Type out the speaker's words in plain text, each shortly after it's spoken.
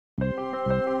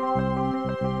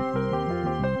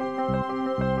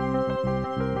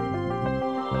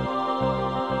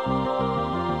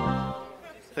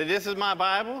this is my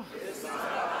Bible.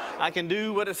 I can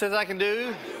do what it says I can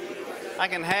do. I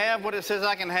can have what it says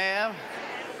I can have.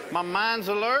 My mind's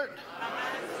alert.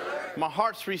 My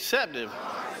heart's receptive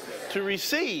to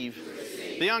receive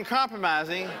the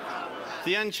uncompromising,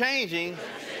 the unchanging,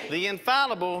 the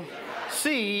infallible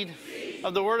seed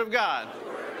of the Word of God.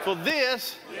 For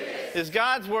this is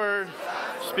God's Word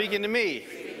speaking to me.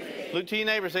 Look to your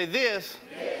neighbor and say, this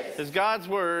is God's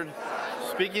Word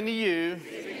speaking to you.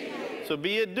 So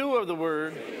be a doer of the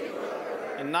Word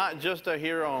and not just a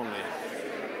hearer only.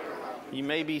 You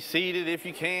may be seated if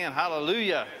you can.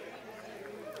 Hallelujah.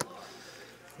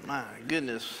 My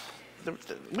goodness.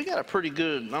 We got a pretty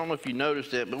good, I don't know if you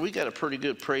noticed that, but we got a pretty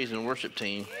good praise and worship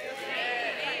team.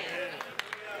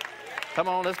 Come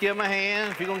on, let's give them a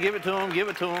hand. If you're going to give it to them, give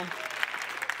it to them.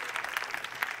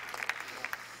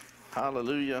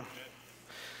 Hallelujah.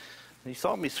 You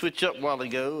saw me switch up a while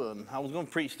ago, and I was going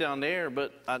to preach down there,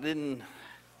 but I didn't,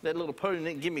 that little podium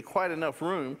didn't give me quite enough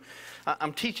room.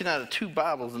 I'm teaching out of 2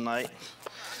 Bibles tonight,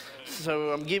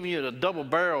 so I'm giving you a double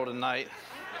barrel tonight,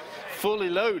 fully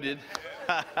loaded.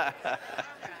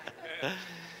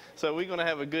 So we're going to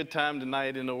have a good time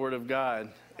tonight in the Word of God,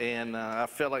 and I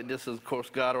felt like this is, of course,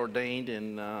 God ordained,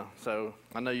 and so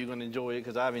I know you're going to enjoy it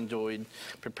because I've enjoyed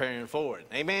preparing for it.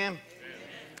 Amen?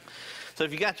 So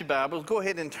if you got your Bibles, go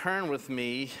ahead and turn with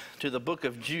me to the book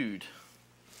of Jude.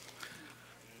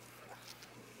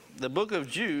 The book of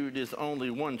Jude is only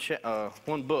one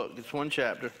book. It's one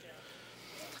chapter.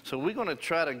 So we're going to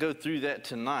try to go through that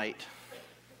tonight.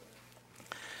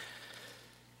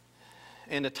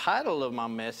 And the title of my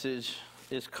message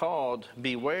is called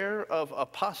Beware of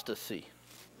Apostasy.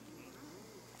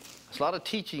 There's a lot of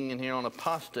teaching in here on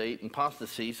apostate and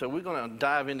apostasy, so we're going to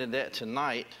dive into that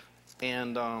tonight.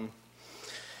 And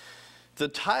the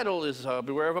title is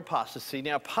Beware of Apostasy.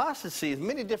 Now, apostasy has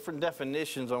many different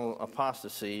definitions on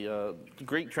apostasy. The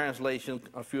Greek translation,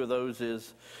 a few of those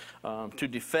is to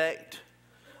defect,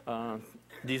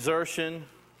 desertion,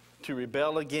 to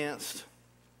rebel against.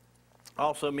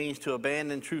 Also means to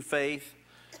abandon true faith.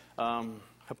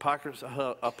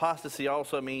 Apostasy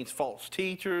also means false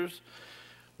teachers,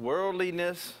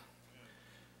 worldliness,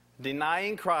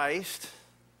 denying Christ,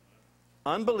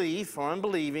 unbelief or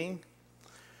unbelieving,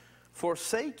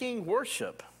 forsaking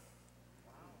worship.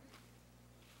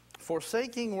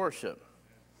 Forsaking worship.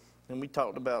 And we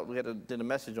talked about, did a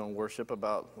message on worship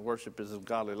about worship is a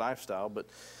godly lifestyle,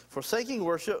 but forsaking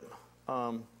worship,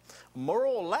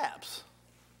 moral lapse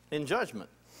in judgment.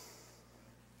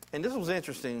 And this was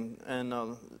interesting,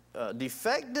 and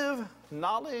defective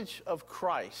knowledge of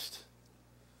Christ.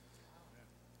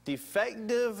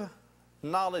 Defective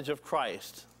knowledge of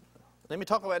Christ. Let me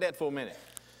talk about that for a minute.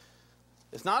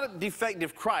 It's not a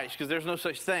defective Christ, because there's no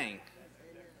such thing,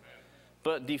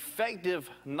 but defective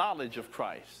knowledge of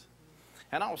Christ.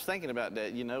 And I was thinking about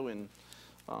that, you know, and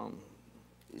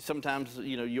sometimes,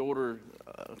 you know, you order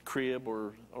a crib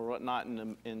or whatnot,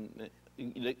 and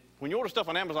when you order stuff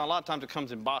on Amazon, a lot of times it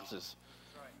comes in boxes,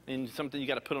 and something you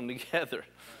got to put them together.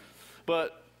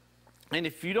 And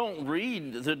if you don't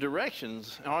read the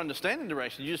directions or understand the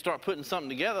directions, you just start putting something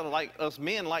together like us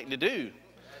men like to do.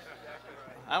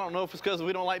 I don't know if it's because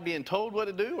we don't like being told what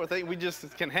to do or think we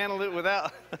just can handle it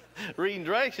without reading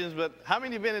directions, but how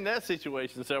many have been in that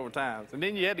situation several times? And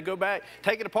then you had to go back,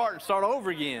 take it apart, and start over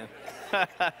again.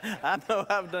 I know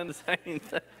I've done the same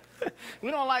thing. We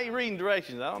don't like reading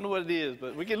directions. I don't know what it is,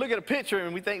 but we can look at a picture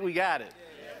and we think we got it.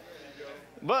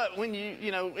 But when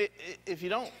you know, if you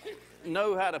don't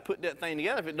know how to put that thing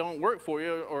together, if it don't work for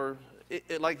you, or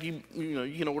like you know,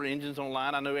 you can order engines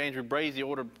online. I know Andrew Brazy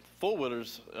ordered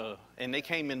four-wheelers, and they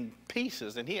came in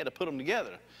pieces, and he had to put them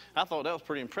together. I thought that was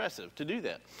pretty impressive to do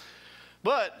that.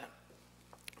 But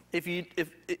if you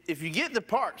get the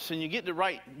parts and you get the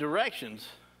right directions,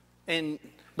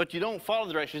 but you don't follow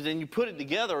the directions, and you put it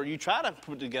together, or you try to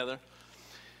put it together,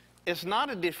 it's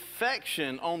not a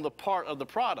defection on the part of the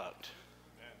product.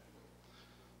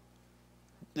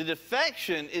 The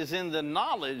defection is in the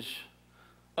knowledge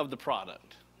of the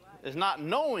product. It's not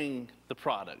knowing the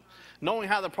product, knowing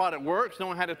how the product works,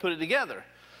 knowing how to put it together.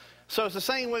 So it's the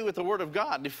same way with the Word of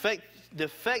God,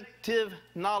 defective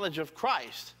knowledge of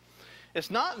Christ.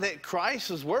 It's not that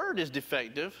Christ's Word is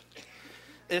defective.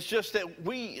 It's just that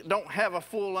we don't have a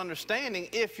full understanding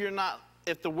if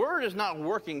the Word is not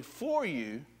working for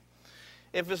you,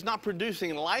 if it's not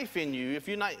producing life in you, if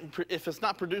it's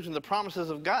not producing the promises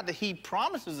of God that He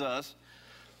promises us,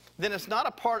 then it's not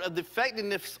a part of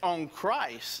defectiveness on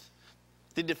Christ.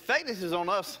 The defectiveness is on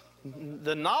us,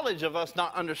 the knowledge of us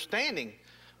not understanding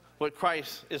what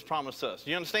Christ has promised us.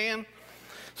 You understand?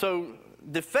 So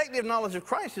defective knowledge of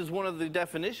Christ is one of the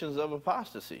definitions of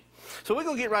apostasy. So we're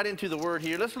going to get right into the word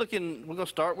here. We're going to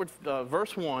start with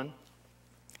verse 1.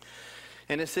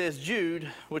 And it says, Jude,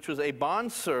 which was a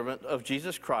bondservant of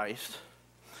Jesus Christ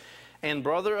and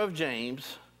brother of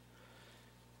James.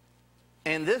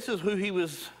 And this is who he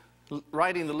was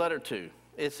writing the letter to.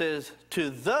 It says, to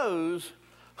those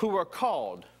who are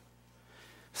called,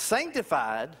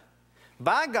 sanctified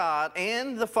by God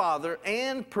and the Father,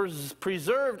 and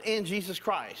preserved in Jesus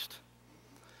Christ.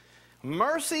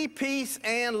 Mercy, peace,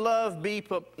 and love be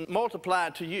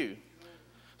multiplied to you.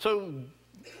 So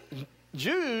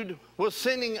Jude was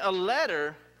sending a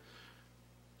letter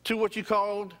to what you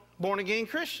called born-again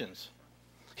Christians.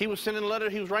 He was sending a letter,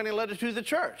 he was writing a letter to the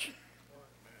church.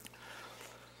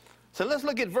 So let's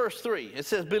look at verse 3. It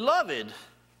says, Beloved,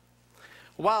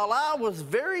 while I was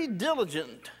very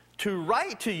diligent to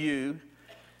write to you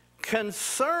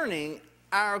concerning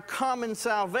our common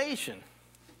salvation,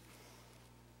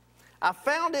 I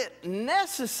found it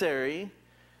necessary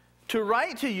to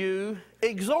write to you,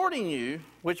 exhorting you,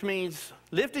 which means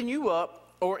lifting you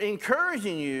up or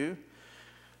encouraging you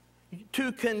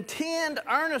to contend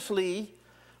earnestly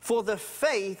for the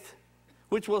faith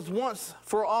which was once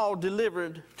for all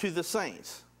delivered to the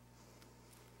saints.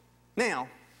 Now,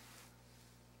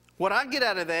 what I get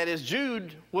out of that is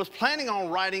Jude was planning on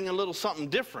writing a little something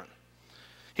different.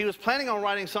 He was planning on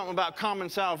writing something about common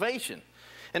salvation.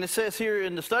 And it says here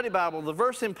in the study Bible, the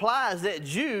verse implies that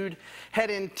Jude had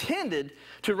intended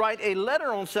to write a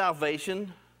letter on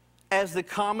salvation as the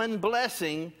common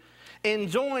blessing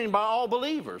enjoined by all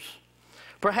believers,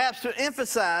 perhaps to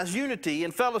emphasize unity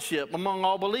and fellowship among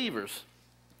all believers,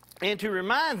 and to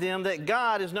remind them that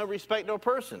God is no respecter of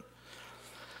person.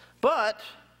 But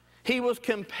he was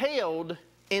compelled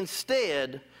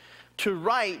instead to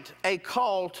write a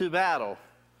call to battle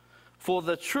for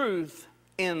the truth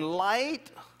in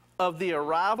light of the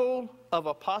arrival of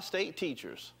apostate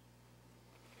teachers.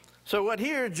 So what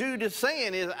here Jude is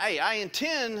saying is, hey, I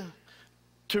intend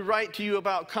to write to you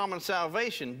about common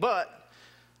salvation, but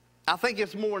I think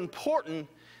it's more important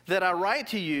that I write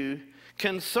to you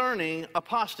concerning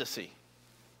apostasy.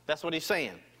 That's what he's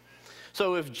saying.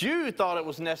 So if Jude thought it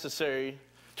was necessary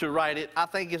to write it, I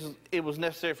think it was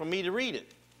necessary for me to read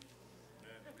it.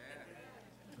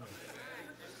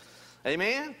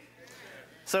 Amen?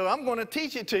 So I'm going to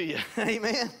teach it to you.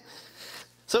 Amen?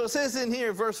 So it says in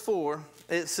here, verse 4,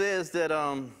 it says that,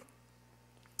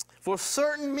 for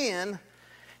certain men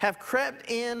have crept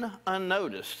in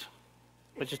unnoticed,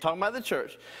 which is talking about the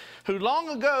church, who long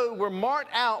ago were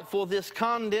marked out for this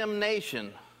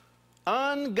condemnation,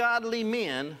 ungodly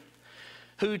men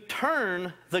who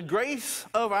turn the grace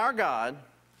of our God.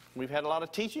 We've had a lot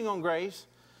of teaching on grace.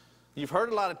 You've heard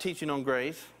a lot of teaching on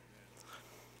grace.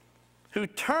 Who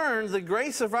turn the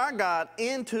grace of our God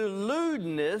into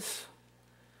lewdness,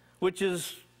 which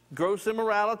is gross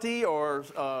immorality or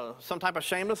some type of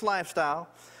shameless lifestyle,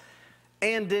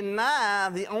 and deny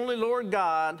the only Lord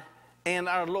God and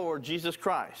our Lord Jesus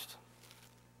Christ.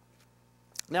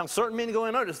 Now, certain men go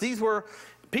unnoticed. These were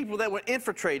people that were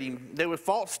infiltrating. They were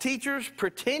false teachers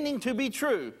pretending to be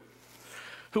true,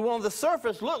 who on the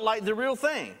surface looked like the real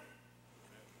thing,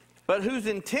 but whose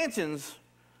intentions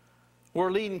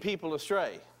were leading people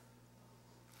astray.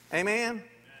 Amen?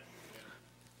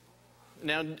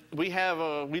 Now, we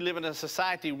live in a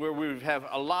society where we have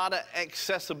a lot of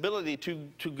accessibility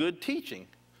to good teaching,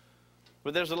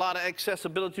 but there's a lot of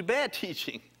accessibility to bad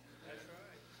teaching.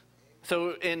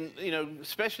 That's right. So,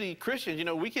 especially Christians,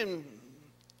 we can,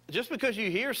 just because you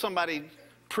hear somebody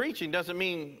preaching doesn't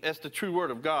mean that's the true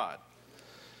word of God.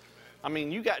 I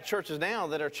mean, you got churches now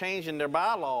that are changing their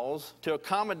bylaws to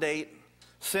accommodate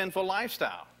sinful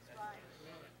lifestyle.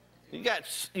 You got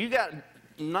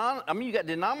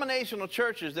denominational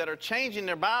churches that are changing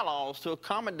their bylaws to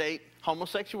accommodate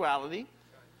homosexuality,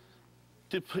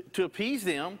 to appease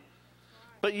them.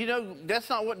 But that's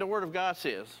not what the Word of God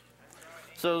says.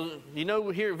 So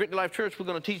here at Victory Life Church, we're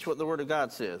going to teach what the Word of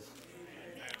God says.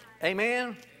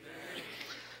 Amen?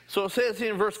 So it says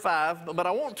here in verse 5, but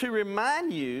I want to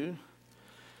remind you,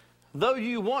 though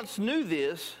you once knew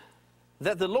this,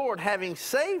 that the Lord, having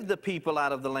saved the people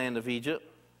out of the land of Egypt,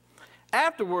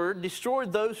 afterward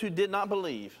destroyed those who did not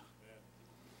believe.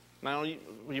 Now,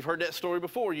 you've heard that story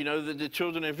before. You know that the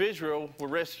children of Israel were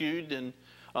rescued, and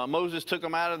Moses took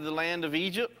them out of the land of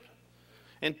Egypt.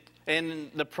 And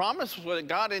the promise that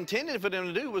God intended for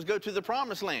them to do was go to the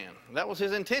promised land. That was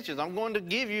his intentions. I'm going to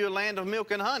give you a land of milk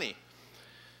and honey.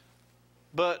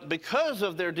 But because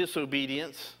of their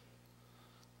disobedience,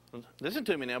 listen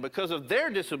to me now, because of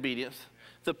their disobedience,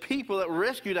 the people that were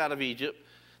rescued out of Egypt,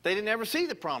 they didn't ever see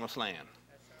the promised land.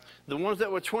 The ones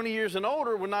that were 20 years and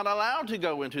older were not allowed to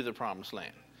go into the promised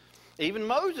land. Even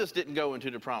Moses didn't go into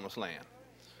the promised land.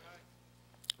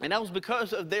 And that was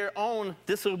because of their own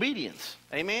disobedience.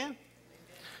 Amen?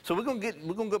 So we're going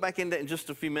to go back into that in just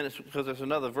a few minutes because there's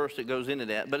another verse that goes into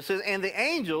that. But it says, and the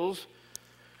angels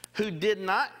who did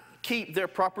not keep their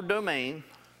proper domain,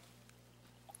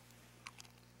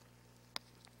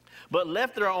 but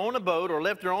left their own abode or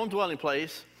left their own dwelling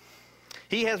place,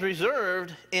 he has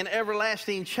reserved in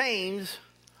everlasting chains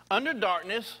under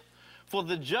darkness for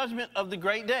the judgment of the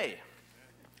great day.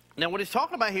 Now, what he's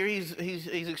talking about here, he's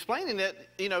explaining that,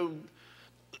 you know,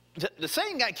 the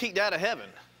Satan got kicked out of heaven.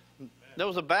 There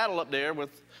was a battle up there with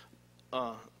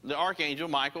the archangel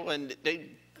Michael, and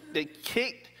they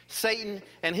kicked Satan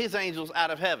and his angels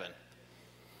out of heaven.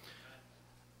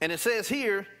 And it says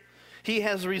here, he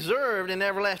has reserved in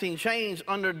everlasting chains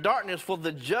under darkness for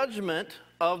the judgment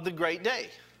of the great day.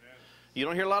 You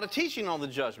don't hear a lot of teaching on the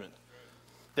judgment.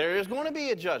 There is going to be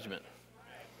a judgment.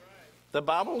 The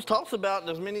Bible talks about,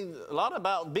 there's a lot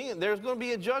about there's going to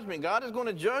be a judgment. God is going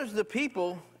to judge the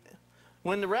people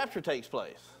when the rapture takes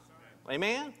place.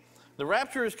 Amen? The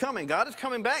rapture is coming. God is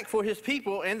coming back for his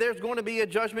people, and there's going to be a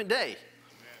judgment day.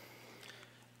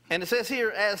 And it says here,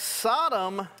 as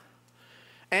Sodom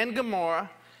and Gomorrah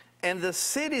and the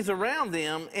cities around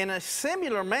them, in a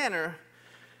similar manner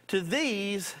to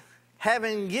these,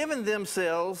 having given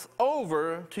themselves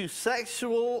over to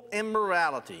sexual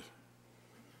immorality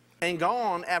and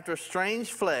gone after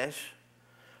strange flesh,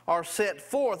 are set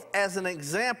forth as an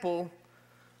example,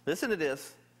 listen to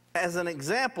this, as an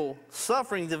example,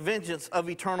 suffering the vengeance of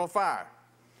eternal fire.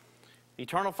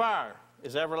 Eternal fire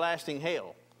is everlasting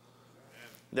hell.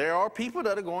 There are people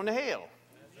that are going to hell.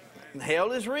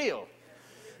 Hell is real.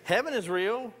 Heaven is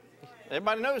real.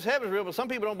 Everybody knows heaven is real, but some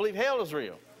people don't believe hell is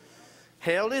real.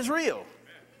 Hell is real.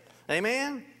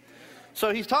 Amen?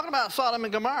 So he's talking about Sodom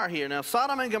and Gomorrah here. Now,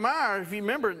 Sodom and Gomorrah, if you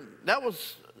remember, that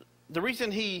was the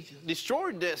reason he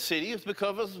destroyed that city is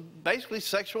because of basically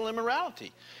sexual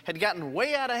immorality. Had gotten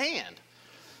way out of hand.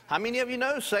 How many of you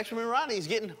know sexual immorality is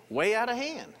getting way out of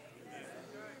hand?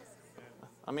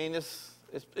 I mean, it's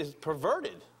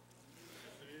perverted.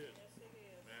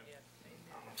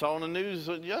 Saw on the news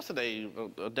yesterday,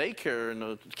 a daycare and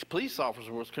a police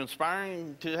officer was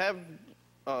conspiring to have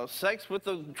sex with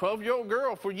a 12-year-old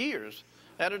girl for years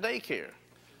at a daycare.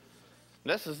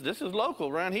 This is local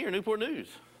around here, Newport News.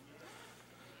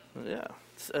 Yeah.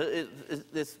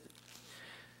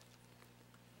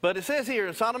 But it says here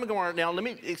in Sodom and Gomorrah, now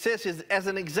it says as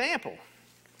an example.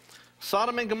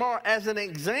 Sodom and Gomorrah as an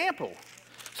example.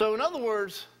 So in other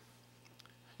words,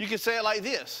 you could say it like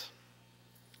this.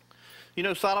 You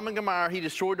know, Sodom and Gomorrah, he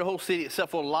destroyed the whole city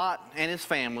except for Lot and his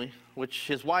family, which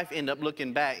his wife ended up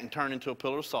looking back and turned into a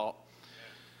pillar of salt.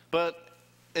 But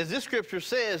as this scripture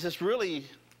says, it's really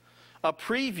a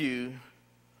preview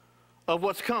of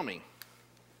what's coming.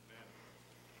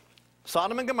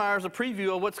 Sodom and Gomorrah is a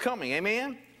preview of what's coming.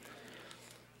 Amen?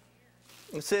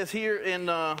 It says here in,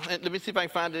 let me see if I can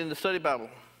find it in the study Bible.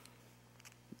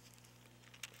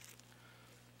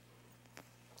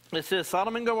 It says,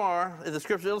 Sodom and Gomorrah, as the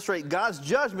scriptures illustrate, God's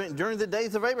judgment during the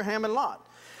days of Abraham and Lot.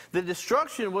 The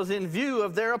destruction was in view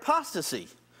of their apostasy.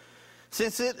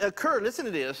 Since it occurred, listen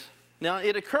to this. Now,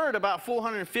 it occurred about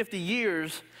 450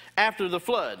 years after the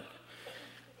flood,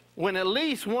 when at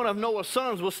least one of Noah's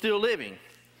sons was still living.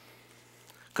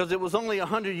 Because it was only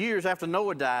 100 years after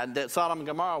Noah died that Sodom and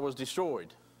Gomorrah was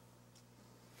destroyed.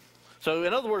 So,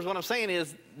 in other words, what I'm saying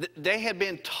is they had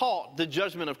been taught the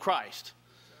judgment of Christ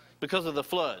because of the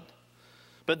flood.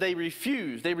 But they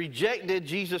refused. They rejected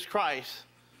Jesus Christ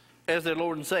as their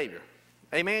Lord and Savior.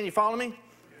 Amen? You follow me? Amen.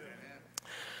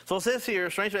 So it says here,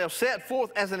 strangely, have set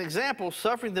forth as an example,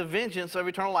 suffering the vengeance of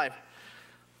eternal life.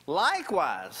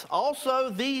 Likewise,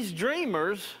 also these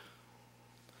dreamers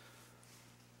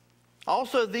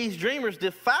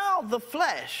defile the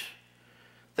flesh.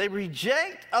 They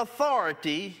reject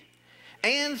authority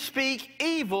and speak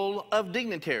evil of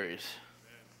dignitaries.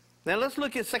 Now let's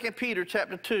look at 2 Peter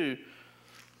chapter 2,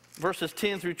 verses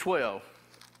 10 through 12.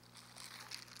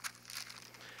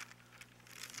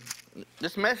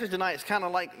 This message tonight is kind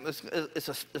of like,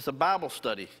 it's a Bible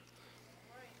study.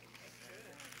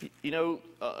 You know,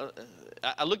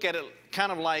 I look at it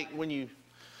kind of like when you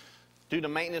do the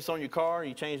maintenance on your car,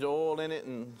 you change the oil in it,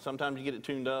 and sometimes you get it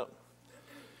tuned up.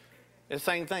 It's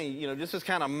the same thing. You know, this is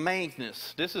kind of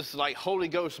maintenance. This is like Holy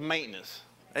Ghost maintenance.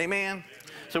 Amen?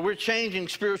 So we're changing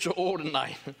spiritual oil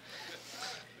tonight.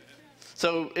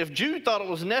 So if Jude thought it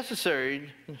was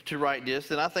necessary to write this,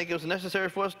 then I think it was necessary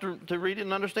for us to read it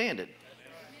and understand it.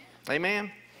 Amen?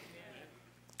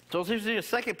 So here's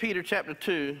 2 Peter chapter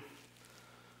 2,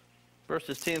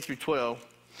 verses 10 through 12.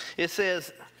 It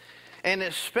says, and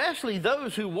especially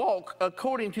those who walk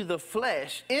according to the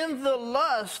flesh in the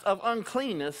lust of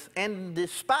uncleanness and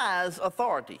despise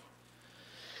authority.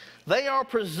 They are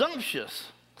presumptuous,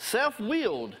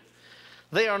 self-willed.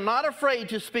 They are not afraid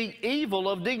to speak evil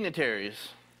of dignitaries.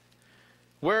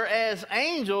 Whereas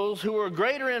angels who are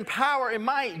greater in power and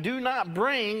might do not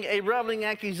bring a reveling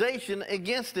accusation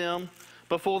against them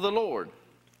before the Lord.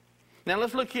 Now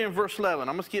let's look here in verse 11.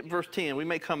 I'm going to skip verse 10. We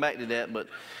may come back to that, but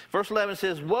verse 11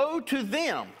 says, woe to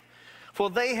them,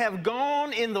 for they have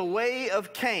gone in the way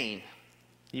of Cain.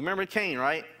 You remember Cain,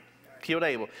 right? Killed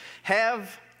Abel.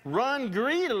 Have run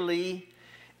greedily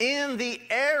in the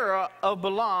error of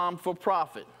Balaam for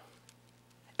profit,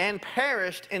 and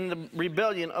perished in the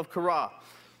rebellion of Korah.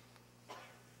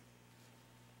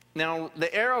 Now,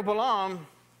 the error of Balaam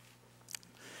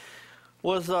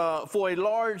was for a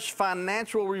large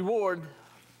financial reward.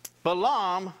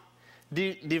 Balaam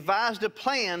devised a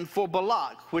plan for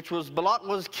Balak, Balak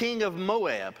was king of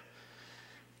Moab.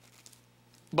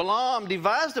 Balaam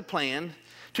devised a plan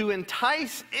to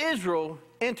entice Israel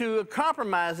into a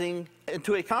compromising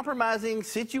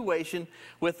situation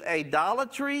with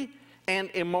idolatry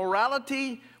and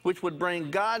immorality, which would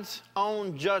bring God's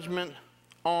own judgment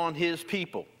on his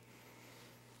people.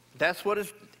 That's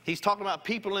what he's talking about.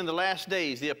 People in the last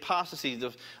days, the apostasy,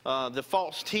 the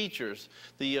false teachers,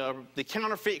 the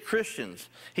counterfeit Christians.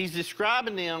 He's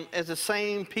describing them as the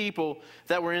same people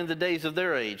that were in the days of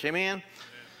their age. Amen?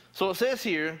 So it says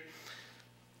here,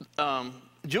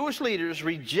 Jewish leaders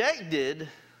rejected,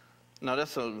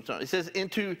 it says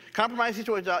into compromising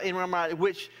situations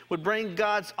which would bring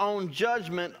God's own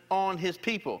judgment on his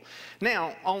people.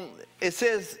 Now, it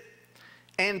says,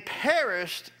 and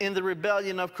perished in the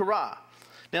rebellion of Korah.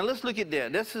 Now let's look at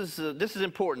that. This is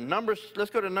important.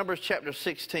 Let's go to Numbers chapter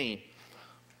 16.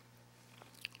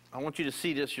 I want you to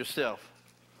see this yourself.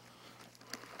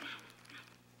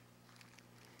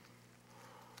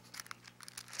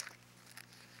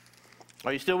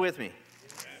 Are you still with me?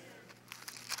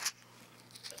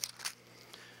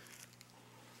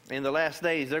 In the last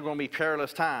days, there are going to be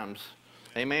perilous times.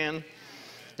 Amen?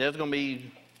 There's going to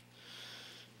be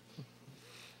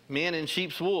men in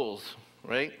sheep's wools,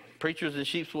 right? Preachers in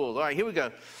sheep's wools. All right, here we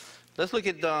go. Let's look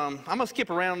at, I'm going to skip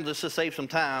around just to save some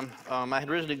time. I had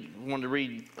originally wanted to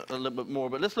read a little bit more,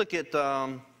 but let's look at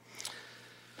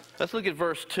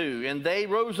verse 2. And they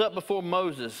rose up before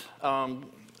Moses.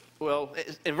 Well,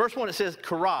 in verse 1 it says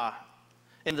Korah,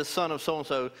 and the son of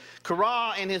so-and-so.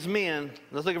 Korah and his men,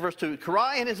 let's look at verse 2.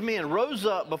 Korah and his men rose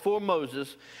up before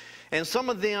Moses, and some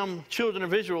of them, children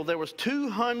of Israel, there was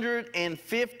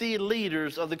 250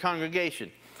 leaders of the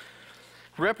congregation.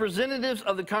 Representatives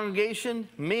of the congregation,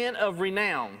 men of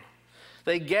renown.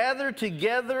 They gathered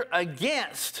together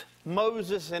against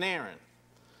Moses and Aaron.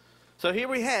 So here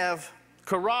we have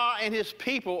Korah and his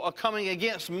people are coming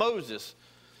against Moses.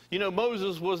 You know,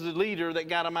 Moses was the leader that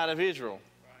got them out of Israel,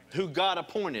 who God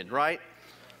appointed, right?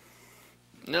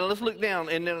 Now let's look down,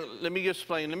 and then let me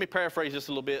explain. Let me paraphrase this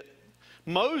a little bit.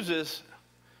 Moses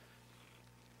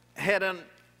had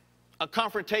a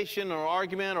confrontation or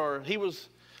argument, or he was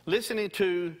listening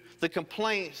to the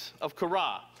complaints of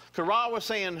Korah. Korah was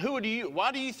saying,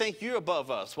 why do you think you're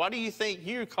above us? Why do you think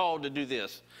you're called to do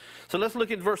this? So let's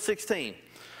look at verse 16.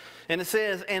 And it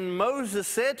says, and Moses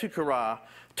said to Korah,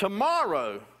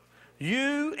 tomorrow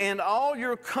you and all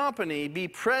your company be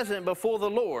present before the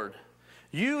Lord,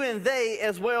 you and they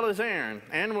as well as Aaron.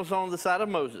 Aaron was on the side of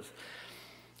Moses.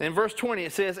 In verse 20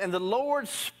 it says, and the Lord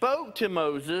spoke to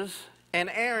Moses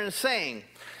and Aaron, saying,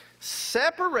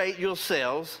 separate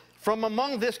yourselves from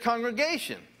among this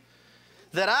congregation,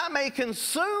 that I may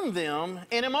consume them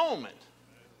in a moment.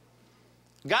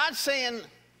 God's saying,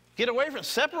 get away from them.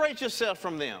 Separate yourself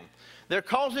from them. They're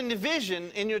causing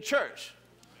division in your church.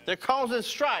 They're causing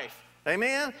strife.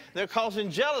 Amen? They're causing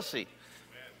jealousy.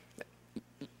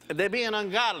 They're being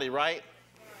ungodly, right?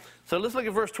 So let's look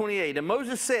at verse 28. And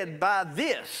Moses said, by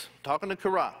this, talking to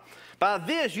Korah, by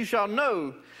this you shall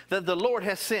know that the Lord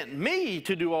has sent me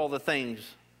to do all the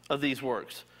things of these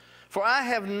works. For I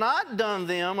have not done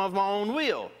them of my own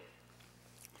will.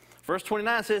 Verse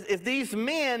 29 says, if these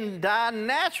men die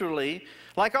naturally,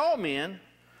 like all men,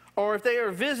 or if they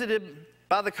are visited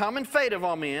by the common fate of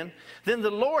all men, then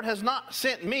the Lord has not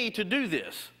sent me to do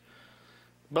this.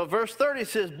 But verse 30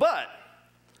 says, but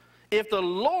if the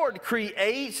Lord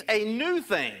creates a new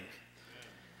thing,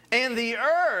 and the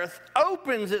earth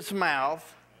opens its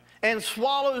mouth and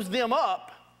swallows them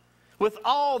up with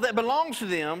all that belongs to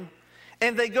them,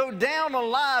 and they go down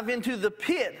alive into the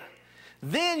pit,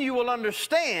 then you will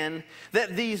understand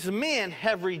that these men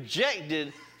have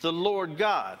rejected the Lord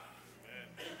God.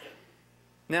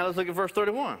 Now let's look at verse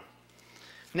 31.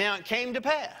 Now it came to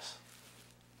pass,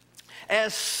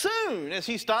 as soon as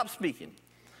he stopped speaking,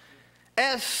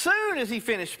 as soon as he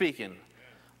finished speaking,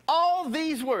 all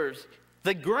these words,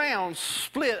 the ground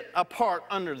split apart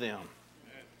under them,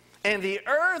 and the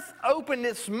earth opened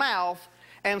its mouth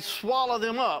and swallowed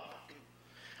them up,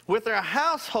 with their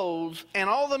households and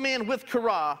all the men with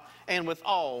Korah and with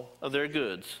all of their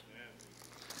goods.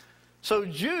 So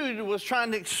Jude was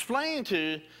trying to explain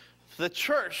to the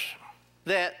church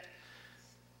that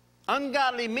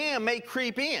ungodly men may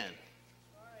creep in,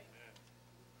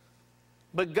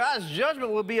 but God's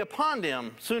judgment will be upon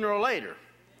them sooner or later.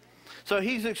 So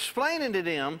he's explaining to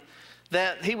them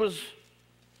that he was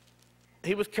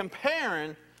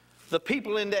comparing the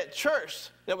people in that church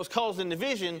that was causing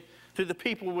division to the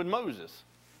people with Moses.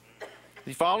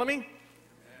 You follow me?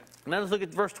 Now let's look at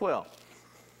verse 12.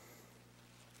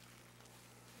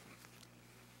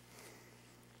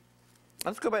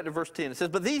 Let's go back to verse 10. It says,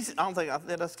 but these, did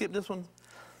I skip this one?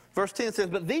 Verse 10 says,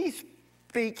 but these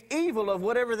speak evil of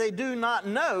whatever they do not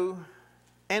know,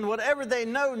 and whatever they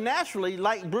know naturally,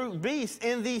 like brute beasts,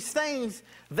 in these things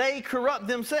they corrupt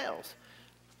themselves.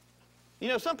 You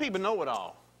know, some people know it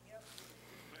all.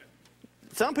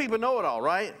 Some people know it all,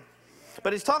 right?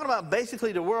 But he's talking about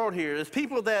basically the world here. There's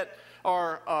people that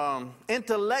are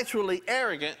intellectually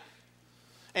arrogant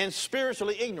and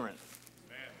spiritually ignorant.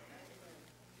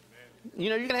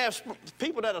 You know, you can have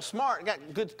people that are smart, got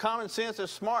good common sense, they're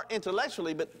smart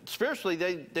intellectually, but spiritually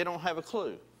they don't have a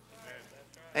clue.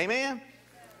 Amen?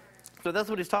 So that's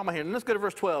what he's talking about here. And let's go to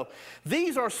verse 12.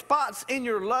 These are spots in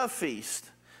your love feast.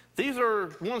 These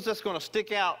are ones that's going to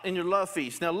stick out in your love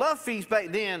feast. Now, love feast back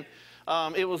then,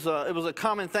 it was a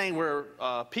common thing where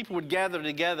people would gather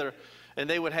together and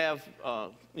they would have,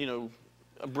 you know,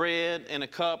 a bread and a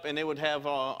cup, and they would have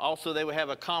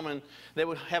a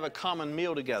common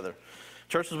meal together.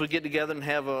 Churches would get together and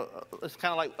have it's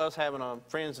kind of like us having a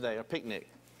Friends Day, a picnic.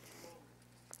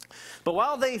 But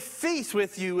while they feast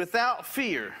with you without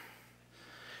fear,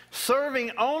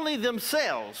 serving only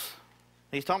themselves,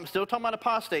 he's still talking about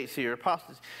apostates here,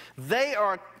 they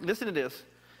are, listen to this,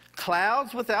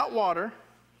 clouds without water,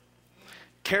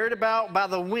 carried about by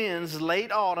the winds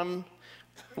late autumn,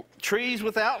 trees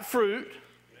without fruit.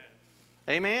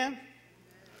 Amen?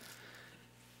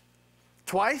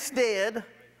 Twice dead,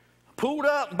 pulled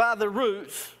up by the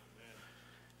roots,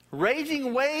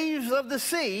 raging waves of the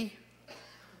sea,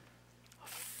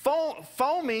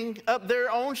 foaming up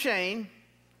their own shame,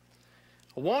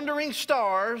 wandering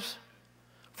stars,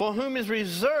 for whom is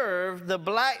reserved the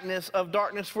blackness of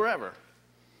darkness forever.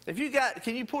 If you got,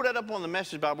 can you pull that up on the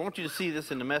Message Bible? I want you to see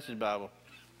this in the Message Bible.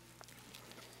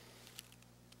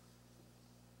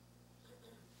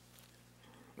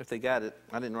 If they got it,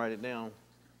 I didn't write it down.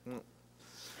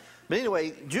 But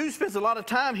anyway, Jude spends a lot of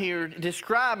time here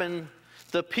describing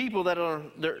the people that are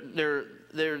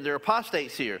they're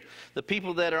apostates here, the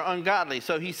people that are ungodly.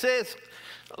 So he says,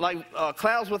 like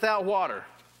clouds without water.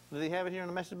 Does he have it here in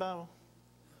the Message Bible?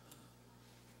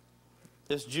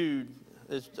 It's Jude.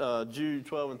 It's Jude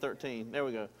 12 and 13. There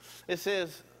we go. It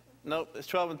says, nope, it's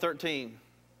 12 and 13.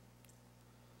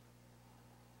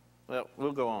 Well,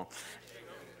 we'll go on.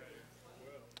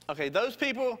 Okay, those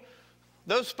people,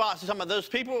 those spots, he's talking about those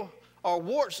people are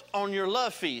warts on your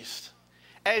love feast.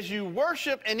 As you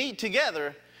worship and eat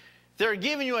together, they're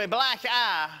giving you a black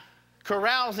eye,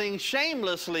 carousing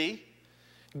shamelessly,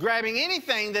 grabbing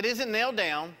anything that isn't nailed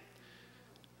down.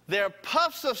 They're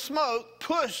puffs of smoke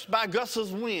pushed by gusts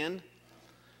of wind.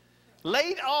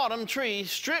 Late autumn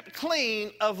trees stripped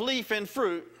clean of leaf and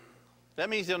fruit. That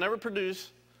means they'll never produce.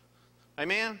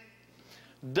 Amen?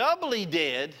 Doubly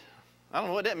dead. I don't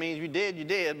know what that means. You're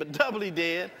dead, but doubly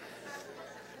dead.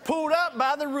 Pulled up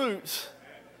by the roots.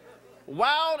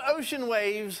 Wild ocean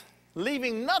waves,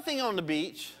 leaving nothing on the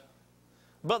beach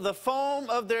but the foam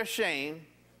of their shame,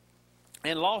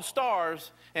 and lost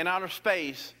stars in outer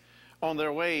space on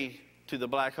their way to the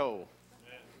black hole.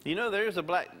 You know, there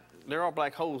are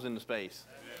black holes in the space.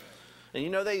 And you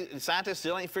know, scientists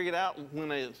still ain't figured out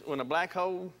when a black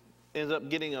hole ends up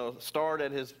getting a star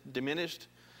that has diminished,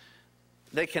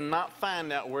 they cannot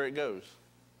find out where it goes.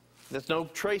 There's no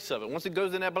trace of it. Once it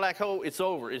goes in that black hole, it's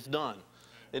over. It's done.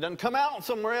 It doesn't come out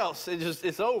somewhere else.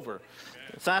 It's over.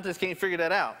 Scientists can't figure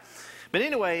that out. But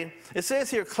anyway, it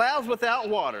says here, clouds without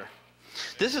water.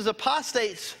 This is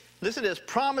apostates, listen to this,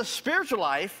 promised spiritual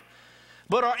life,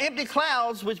 but are empty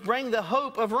clouds which bring the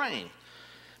hope of rain,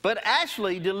 but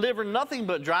actually deliver nothing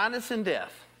but dryness and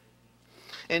death.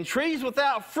 And trees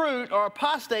without fruit or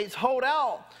apostates hold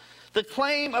out the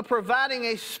claim of providing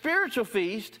a spiritual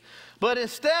feast, but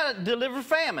instead deliver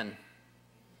famine.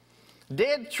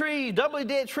 Dead trees, doubly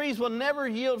dead trees will never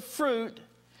yield fruit,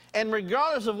 and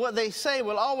regardless of what they say,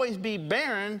 will always be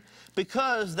barren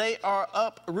because they are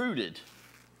uprooted.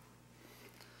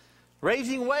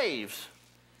 Raising waves.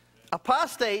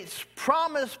 Apostates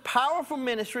promise powerful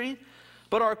ministry,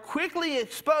 but are quickly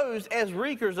exposed as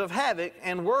wreakers of havoc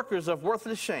and workers of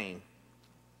worthless shame.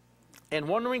 And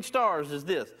wandering stars is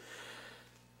this.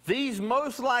 These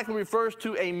most likely refers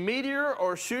to a meteor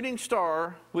or shooting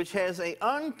star which has an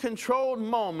uncontrolled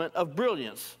moment of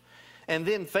brilliance and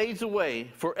then fades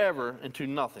away forever into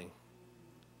nothing.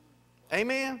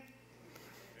 Amen?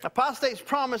 Apostates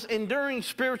promise enduring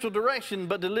spiritual direction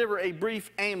but deliver a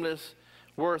brief, aimless,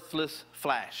 worthless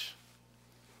flash.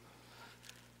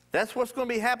 That's what's going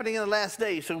to be happening in the last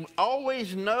days. So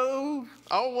always know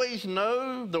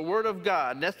the Word of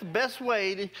God. And that's the best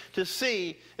way to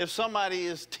see if somebody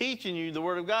is teaching you the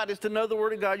Word of God is to know the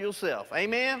Word of God yourself.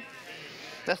 Amen? Amen.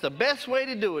 That's the best way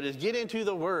to do it is get into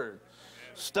the Word.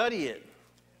 Amen. Study it.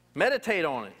 Meditate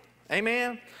on it.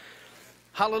 Amen?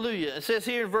 Hallelujah. It says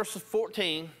here in verse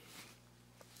 14,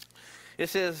 it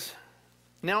says,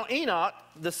 Now Enoch,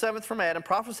 the seventh from Adam,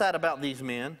 prophesied about these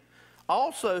men,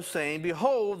 also saying,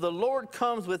 Behold, the Lord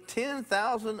comes with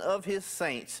 10,000 of his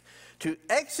saints to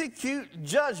execute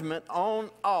judgment on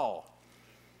all.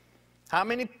 How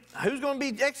many? Who's going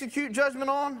to be execute judgment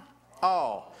on?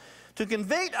 All. To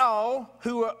convict all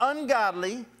who are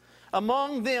ungodly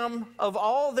among them of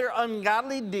all their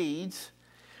ungodly deeds,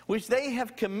 which they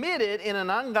have committed in an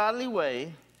ungodly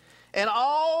way, and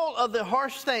all of the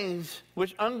harsh things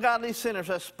which ungodly sinners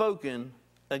have spoken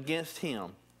against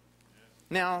him.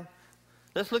 Now,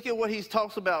 let's look at what he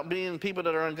talks about being people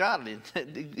that are ungodly.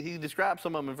 He describes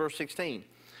some of them in verse 16.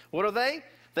 What are they?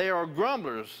 They are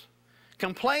grumblers,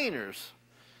 complainers,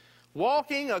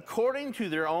 walking according to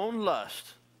their own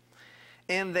lust.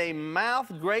 And they mouth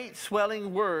great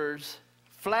swelling words,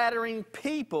 flattering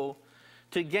people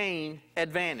to gain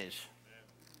advantage.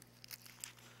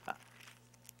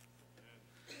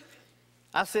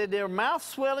 I said their mouth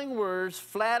swelling words,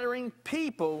 flattering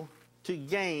people to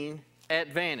gain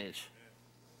advantage.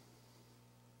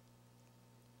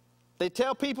 They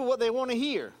tell people what they want to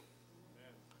hear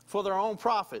for their own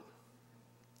profit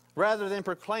rather than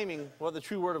proclaiming what the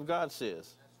true Word of God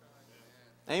says.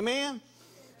 Amen?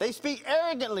 They speak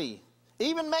arrogantly,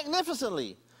 even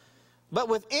magnificently, but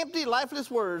with empty,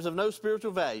 lifeless words of no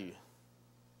spiritual value.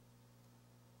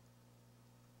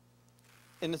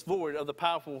 And it's void of the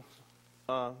powerful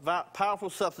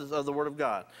substance of the Word of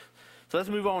God. So let's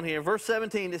move on here. Verse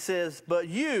 17, it says, But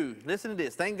you, listen to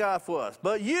this, thank God for us.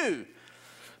 But you,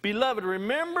 beloved,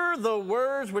 remember the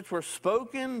words which were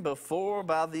spoken before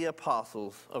by the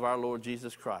apostles of our Lord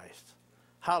Jesus Christ.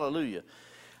 Hallelujah.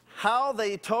 How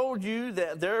they told you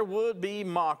that there would be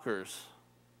mockers.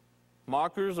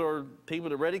 Mockers are people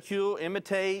that ridicule,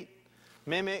 imitate,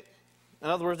 mimic. In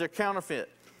other words, they're counterfeit.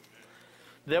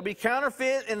 There'll be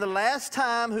counterfeit in the last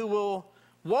time who will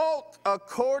walk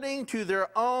according to their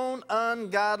own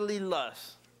ungodly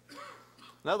lusts.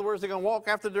 In other words, they're going to walk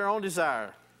after their own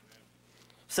desire.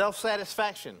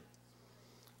 Self-satisfaction.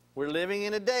 We're living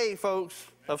in a day, folks,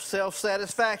 of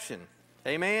self-satisfaction.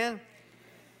 Amen?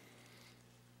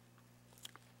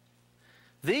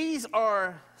 These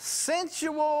are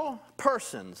sensual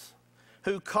persons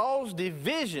who cause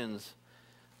divisions,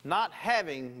 not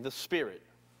having the Spirit.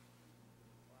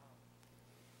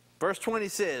 Verse 20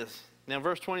 says, now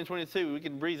verse 20 and 22, we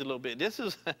can breathe a little bit. This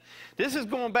is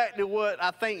going back to what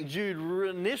I think Jude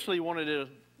initially wanted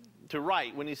to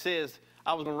write when he says,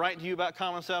 I was going to write to you about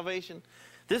common salvation.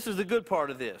 This is the good part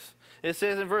of this. It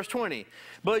says in verse 20,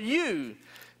 But you,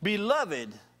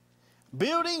 beloved,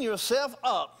 building yourself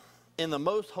up in the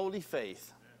most holy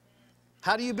faith.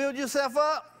 How do you build yourself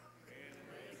up?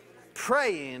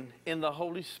 Praying in the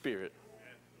Holy Spirit.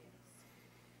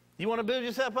 You want to build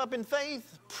yourself up in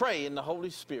faith? Pray in the Holy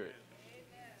Spirit.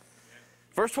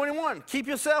 Verse 21, keep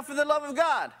yourself in the love of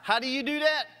God. How do you do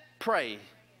that? Pray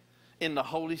in the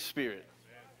Holy Spirit.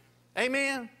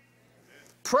 Amen?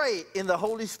 Pray in the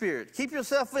Holy Spirit. Keep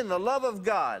yourself in the love of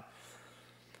God,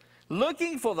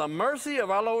 looking for the mercy of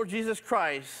our Lord Jesus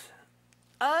Christ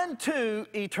unto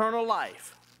eternal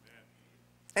life.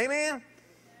 Amen?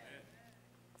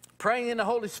 Praying in the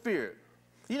Holy Spirit.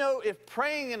 You know, if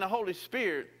praying in the Holy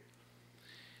Spirit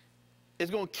is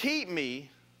going to keep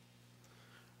me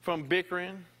from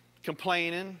bickering,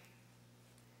 complaining,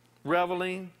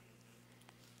 reveling,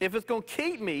 if it's going to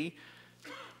keep me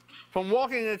from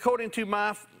walking according to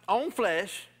my own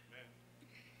flesh,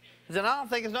 then I don't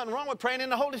think there's nothing wrong with praying in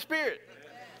the Holy Spirit.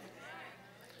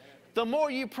 The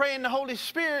more you pray in the Holy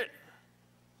Spirit,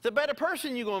 the better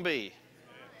person you're going to be.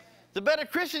 the better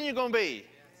Christian you're going to be.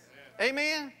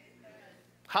 Amen?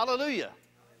 Hallelujah.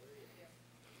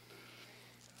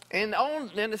 And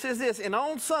it says this, and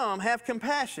on some have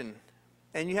compassion.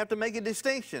 And you have to make a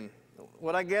distinction.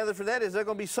 What I gather for that is there are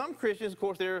going to be some Christians, of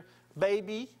course, they're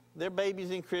babies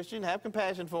in Christian, have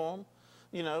compassion for them.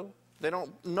 You know, they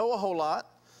don't know a whole lot.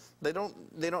 They don't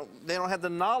have the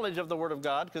knowledge of the Word of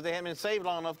God because they haven't been saved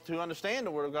long enough to understand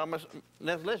the Word of God.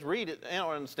 Let's read it and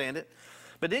understand it.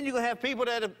 But then you're going to have people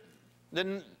that have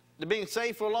been being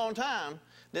saved for a long time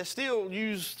that still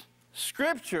use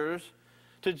scriptures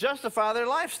to justify their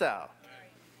lifestyle.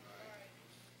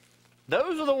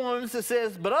 Those are the ones that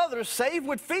says, but others save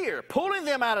with fear, pulling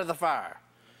them out of the fire,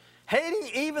 hating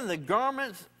even the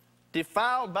garments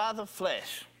defiled by the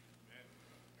flesh.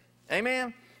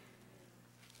 Amen?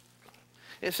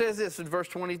 It says this in verse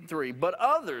 23, but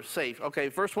others save. Okay,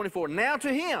 verse 24, now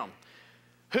to him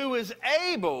who is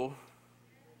able,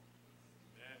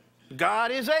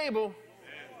 God is able.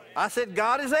 I said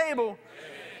God is able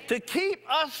to keep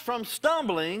us from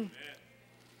stumbling.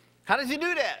 How does he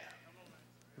do that?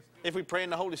 If we pray in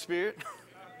the Holy Spirit.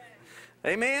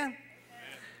 Amen?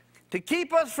 To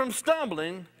keep us from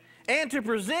stumbling and to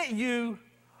present you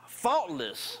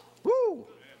faultless. Woo!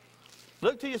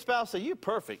 Look to your spouse and say, you're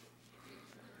perfect.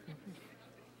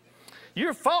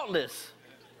 You're faultless.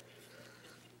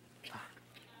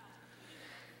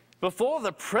 Before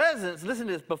the presence, listen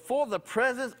to this, before the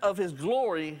presence of his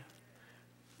glory,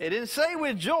 it didn't say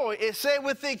with joy, it said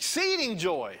with exceeding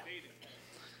joy.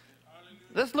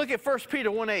 Let's look at 1 Peter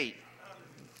 1:8.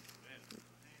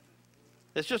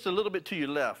 It's just a little bit to your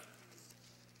left.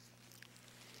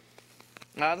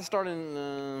 Now, let's start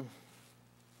in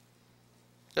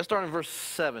verse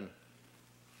 7.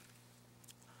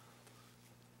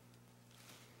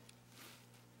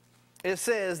 It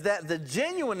says that the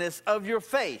genuineness of your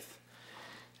faith,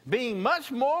 being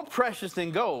much more precious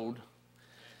than gold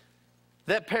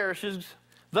that perishes,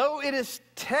 though it is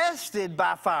tested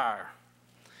by fire,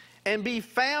 and be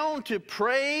found to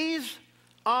praise,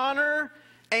 honor,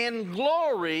 and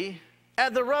glory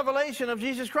at the revelation of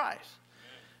Jesus Christ.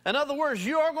 In other words,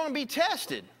 you are going to be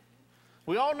tested.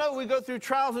 We all know we go through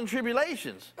trials and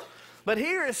tribulations. But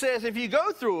here it says if you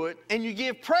go through it and you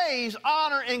give praise,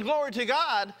 honor, and glory to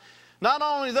God, not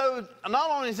only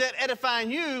is that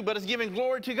edifying you, but it's giving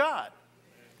glory to God.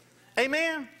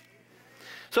 Amen?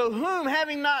 So whom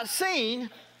having not seen,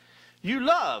 you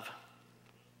love.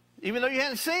 Even though you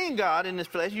hadn't seen God in this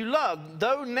place, you love.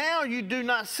 Though now you do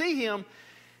not see him,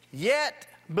 yet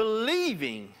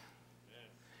believing.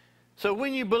 So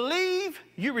when you believe,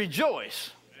 you rejoice.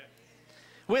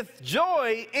 With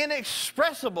joy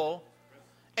inexpressible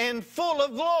and full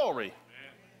of glory.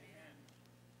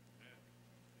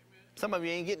 Some of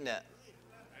you ain't getting that.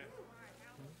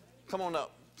 Come on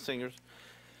up, singers.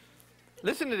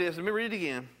 Listen to this. Let me read it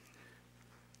again.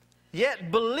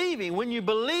 Yet believing, when you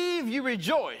believe, you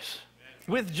rejoice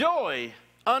with joy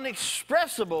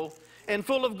unexpressible and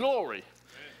full of glory.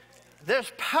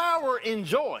 There's power in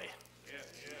joy.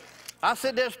 I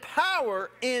said there's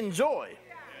power in joy.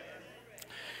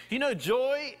 You know,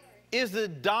 joy is the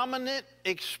dominant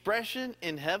expression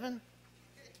in heaven.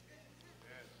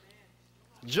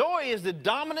 Joy is the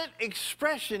dominant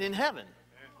expression in heaven.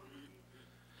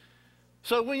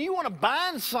 So when you want to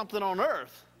bind something on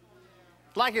earth,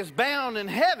 like it's bound in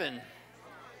heaven,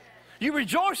 you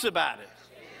rejoice about it.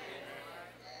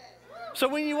 So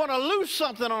when you want to loose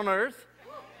something on earth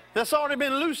that's already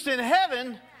been loosed in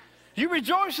heaven, you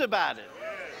rejoice about it.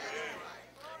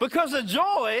 Because the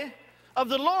joy of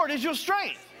the Lord is your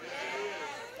strength.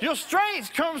 Your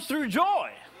strength comes through joy.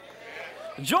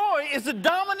 Joy is the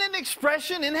dominant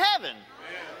expression in heaven.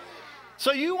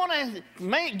 So you want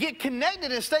to get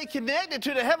connected and stay connected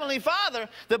to the Heavenly Father.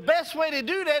 The best way to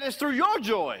do that is through your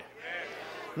joy.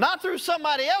 Not through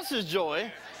somebody else's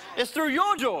joy. It's through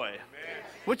your joy,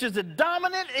 which is the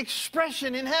dominant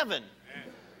expression in heaven.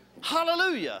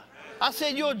 Hallelujah. I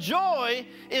said your joy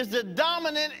is the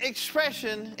dominant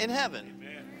expression in heaven.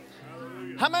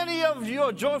 How many of you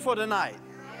are joyful tonight?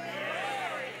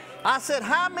 I said,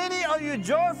 how many are you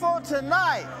joyful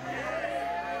tonight?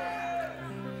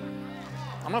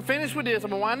 I'm going to finish with this. I'm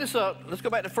going to wind this up. Let's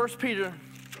go back to 1 Peter.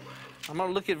 I'm going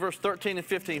to look at verse 13 and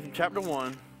 15 from chapter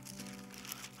 1.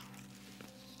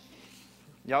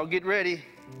 Y'all get ready.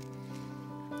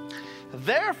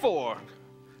 Therefore,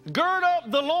 gird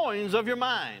up the loins of your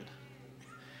mind.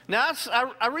 Now,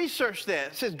 I researched that.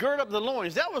 It says, gird up the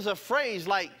loins. That was a phrase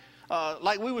like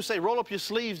we would say, roll up your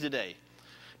sleeves today.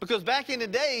 Because back in the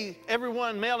day,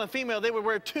 everyone, male and female, they would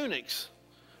wear tunics.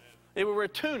 They would wear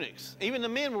tunics. Even the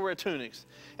men would wear tunics.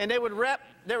 And they would wrap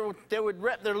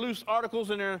their loose articles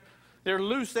in they're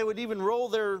loose, they would even roll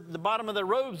the bottom of their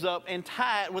robes up and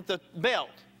tie it with the belt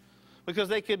because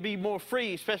they could be more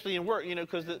free, especially in work, you know,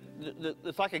 because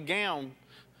it's like a gown.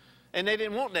 And they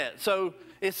didn't want that. So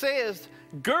it says,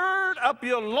 gird up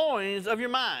your loins of your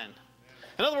mind.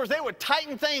 In other words, they would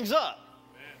tighten things up.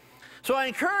 So I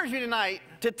encourage you tonight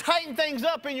to tighten things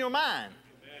up in your mind.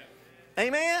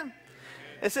 Amen?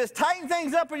 It says, tighten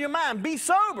things up in your mind. Be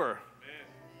sober.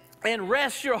 And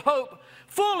rest your hope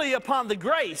fully upon the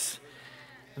grace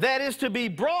that is to be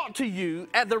brought to you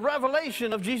at the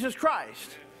revelation of Jesus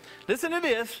Christ. Listen to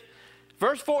this.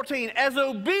 Verse 14, as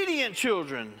obedient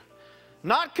children,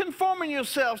 not conforming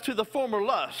yourselves to the former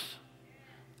lusts,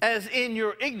 as in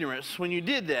your ignorance when you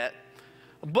did that,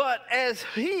 but as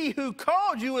he who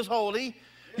called you is holy,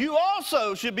 you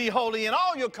also should be holy in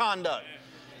all your conduct.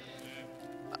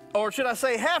 Or should I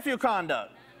say half your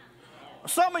conduct?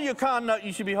 Some of your conduct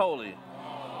you should be holy.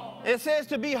 It says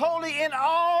to be holy in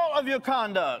all of your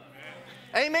conduct.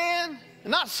 Amen?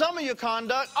 Not some of your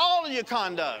conduct, all of your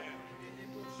conduct.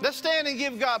 Let's stand and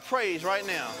give God praise right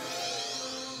now.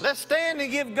 Let's stand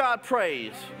and give God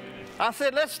praise. I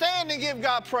said, let's stand and give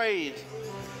God praise.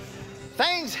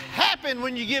 Things happen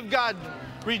when you give God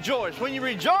rejoice. When you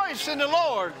rejoice in the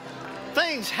Lord,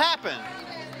 things happen.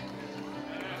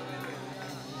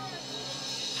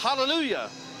 Hallelujah.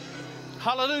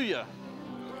 Hallelujah.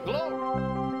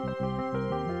 Glory.